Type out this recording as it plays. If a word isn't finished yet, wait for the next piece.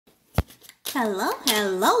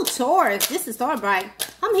Hello, Taurus. This is Starbright.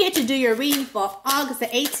 I'm here to do your reading for August the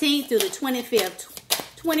 18th through the 25th,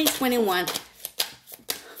 2021.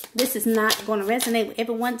 This is not going to resonate with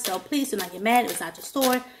everyone, so please do not get mad if it's not your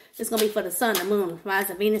story. It's going to be for the sun, the moon,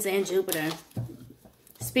 rising Venus, and Jupiter.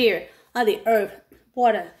 Spirit of the earth,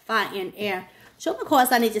 water, fire, and air. Show me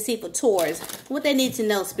cards I need to see for Taurus. What they need to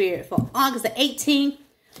know, Spirit, for August the 18th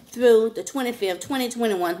through the 25th,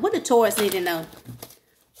 2021. What do Taurus need to know?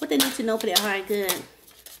 What they need to know for their heart good.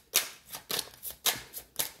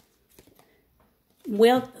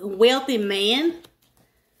 Wealthy man.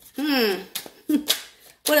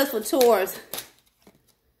 What else for Taurus?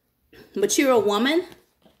 Mature woman.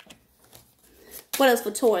 What else for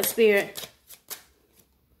Taurus, Spirit?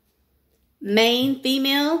 Main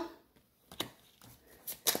female.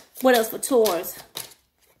 What else for Taurus?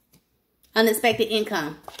 Unexpected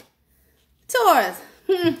income. Taurus.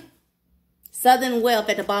 Southern wealth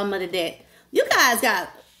at the bottom of the deck. You guys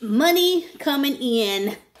got money coming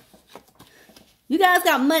in. You guys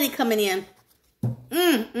got money coming in.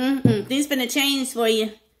 Things finna change for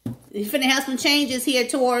you. You finna have some changes here,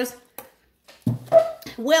 Taurus.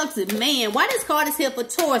 Wealthy man. Why this card is here for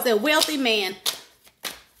Taurus? A wealthy man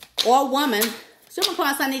or woman. Show me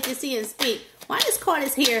cards I need to see and speak. Why this card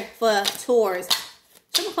is here for Taurus?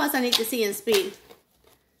 Show me cards I need to see and speak.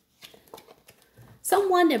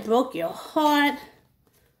 Someone that broke your heart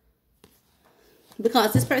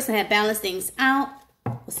because this person had balanced things out,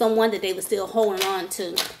 or someone that they were still holding on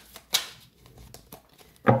to.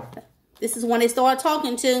 This is one they started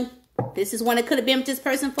talking to. This is one that could have been with this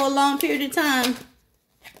person for a long period of time.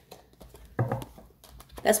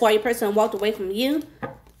 That's why your person walked away from you,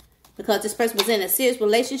 because this person was in a serious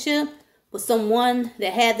relationship with someone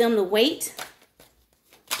that had them to wait.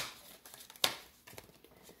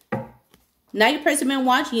 Now your person been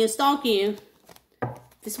watching you and stalking you.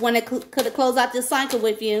 This one that could have closed out this cycle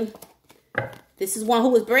with you. This is one who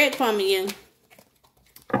was breadcrumbing you.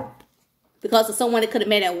 Because of someone that could have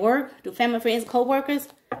met at work, through family, friends, co-workers.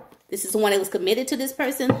 This is the one that was committed to this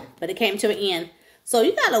person, but it came to an end. So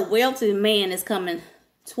you got a wealthy man that's coming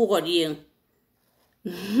toward you.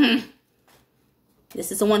 This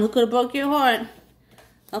is the one who could have broke your heart.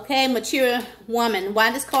 Okay, mature woman. Why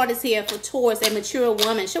this card is here for Taurus, a mature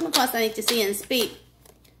woman. Show me cards I need to see and speak.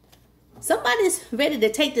 Somebody's ready to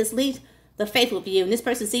take this leap of faith with you. And this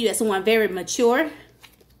person sees you as someone very mature.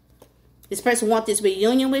 This person wants this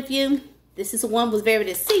reunion with you. This is the one who was very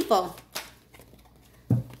deceitful.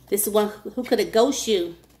 This is one who could have ghosted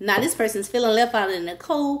you. Now this person's feeling left out in the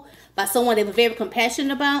cold by someone they were very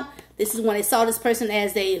compassionate about. This is when they saw this person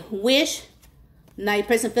as they wish. Now your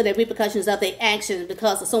person feel the repercussions of their actions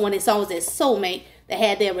because of someone they saw was their soulmate that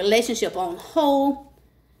had their relationship on hold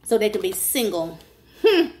so they could be single.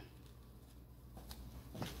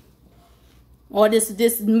 Or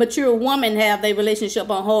this mature woman have their relationship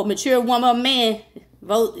on hold. Mature woman or man.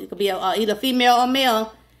 Vote. It could be either female or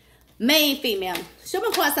male. Main female. Show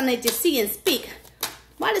me cards I need to see and speak.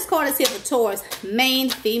 Why this card is here for Taurus? Main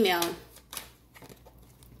female.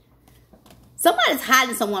 Somebody's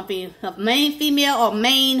hiding someone from you. A main female or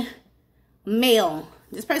main male.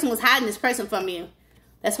 This person was hiding this person from you.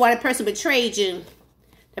 That's why the person betrayed you.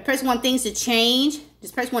 The person wants things to change.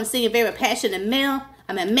 This person wants to send you a very passionate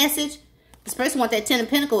message. This person wants that 10 of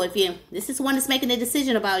Pentacles with you. This is one that's making a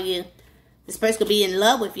decision about you. This person could be in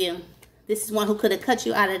love with you. This is one who could have cut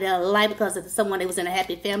you out of their life because of someone they was in a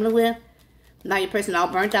happy family with. Now your person all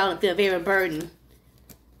burnt out and feel very burdened.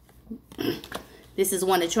 This is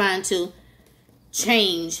one that's trying to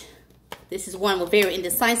change. This is one who's very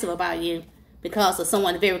indecisive about you because of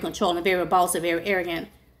someone very controlling, very bossy, very arrogant.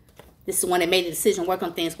 This is one that made the decision to work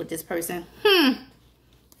on things with this person.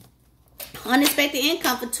 Unexpected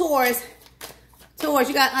income for Taurus. Taurus,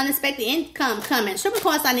 you got unexpected income coming. Show me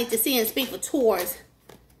cards I need to see and speak for Taurus.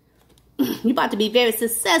 You're about to be very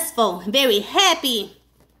successful, very happy.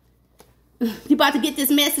 You're about to get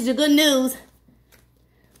this message of good news.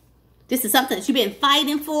 This is something that you've been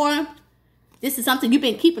fighting for. This is something you've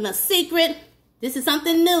been keeping a secret. This is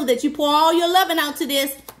something new that you pour all your loving out to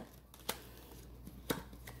this.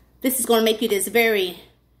 This is going to make you this very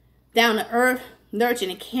down-to-earth,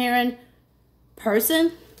 nurturing, and caring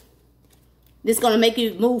person. This is going to make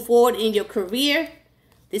you move forward in your career.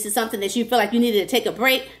 This is something that you feel like you needed to take a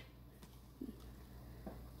break.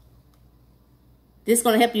 This is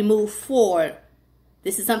going to help you move forward.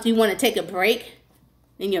 This is something you want to take a break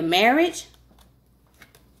in your marriage.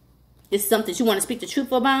 This is something you want to speak the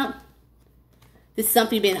truth about. This is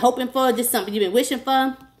something you've been hoping for. This is something you've been wishing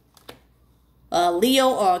for. Leo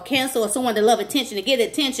or Cancer or someone that love attention, to get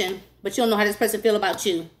attention, but you don't know how this person feel about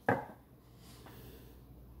you.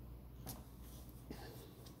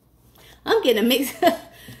 I'm getting a mix.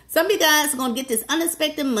 Some of you guys are going to get this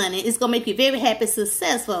unexpected money. It's going to make you very happy,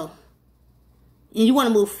 successful. And you want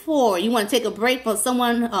to move forward. You want to take a break from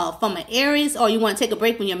someone, from an Aries, or you want to take a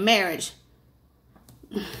break from your marriage.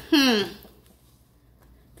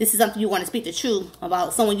 This is something you want to speak the truth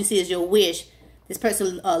about. Someone you see as your wish. This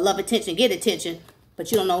person love attention, get attention,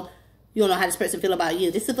 but you don't know how this person feel about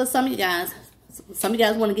you. This is for some of you guys. Some of you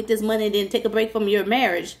guys want to get this money and then take a break from your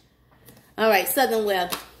marriage. All right, Southern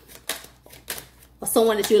Wealth. Or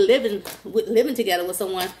someone that you're living together with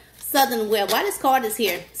someone. Southern Wealth. Why this card is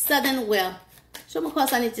here? Southern Wealth. Show me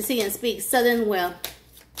cards I need to see and speak. Southern Wealth.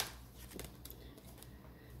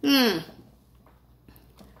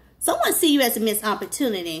 Someone see you as a missed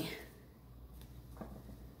opportunity.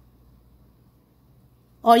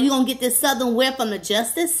 Or you going to get this Southern Wealth from the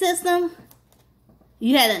justice system?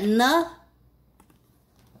 You had enough?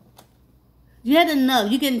 You had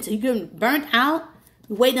enough. You're getting burnt out.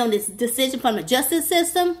 You're waiting on this decision from the justice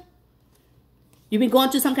system. You've been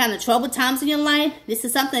going through some kind of troubled times in your life. This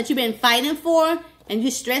is something that you've been fighting for. And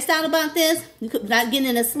you're stressed out about this. You're not getting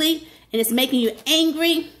enough sleep. And it's making you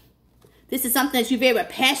angry. This is something that you're very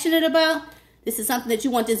passionate about. This is something that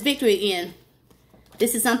you want this victory in.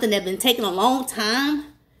 This is something that's been taking a long time.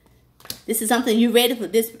 This is something you're ready for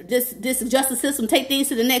this justice system take things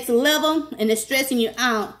to the next level, and it's stressing you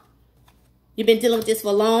out. You've been dealing with this for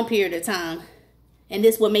a long period of time. And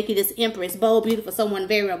this will make you this empress, bold, beautiful, someone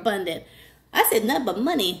very abundant. I said nothing but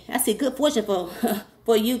money. I see good fortune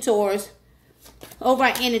for you, Taurus.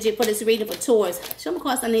 Overall energy for this reading for Taurus. Show me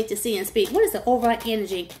cards I need to see and speak. What is the overall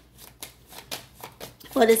energy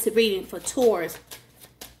for this reading for Taurus?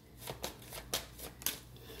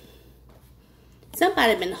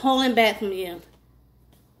 Somebody been holding back from you.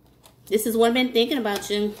 This is what I've been thinking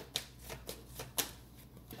about you.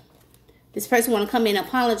 This person want to come in and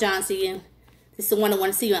apologize to you. This is the one that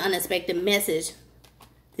want to see you an unexpected message.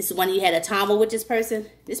 This is one you had a trouble with this person.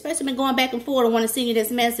 This person been going back and forth and want to send you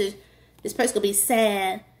this message. This person gonna be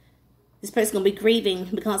sad. This person gonna be grieving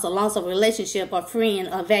because of loss of a relationship or friend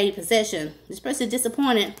or valued possession. This person is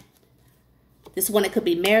disappointed. This one that could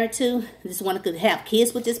be married to. This one that could have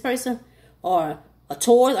kids with this person. Or a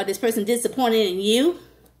Taurus, or this person disappointed in you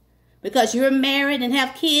because you're married and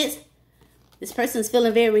have kids. This person is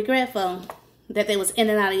feeling very regretful that they was in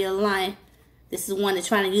and out of your life. This is one that's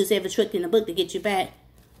trying to use every trick in the book to get you back.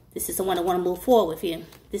 This is the one that want to move forward with you.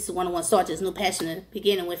 This is the one that want to start this new passionate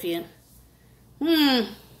beginning with you.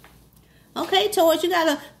 Okay, Taurus, you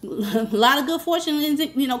got a lot of good fortune,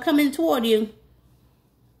 coming toward you.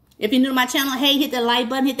 If you're new to my channel, hey, hit that like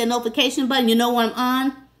button, hit that notification button. You know when I'm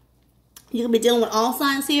on. You're going to be dealing with all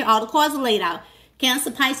signs here. All the cards are laid out.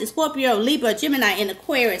 Cancer, Pisces, Scorpio, Libra, Gemini, and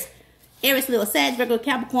Aquarius. Aries, Leo, Sag, Virgo,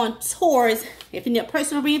 Capricorn, Taurus. If you need a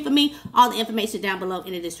personal reading for me, all the information down below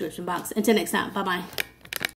in the description box. Until next time, bye-bye.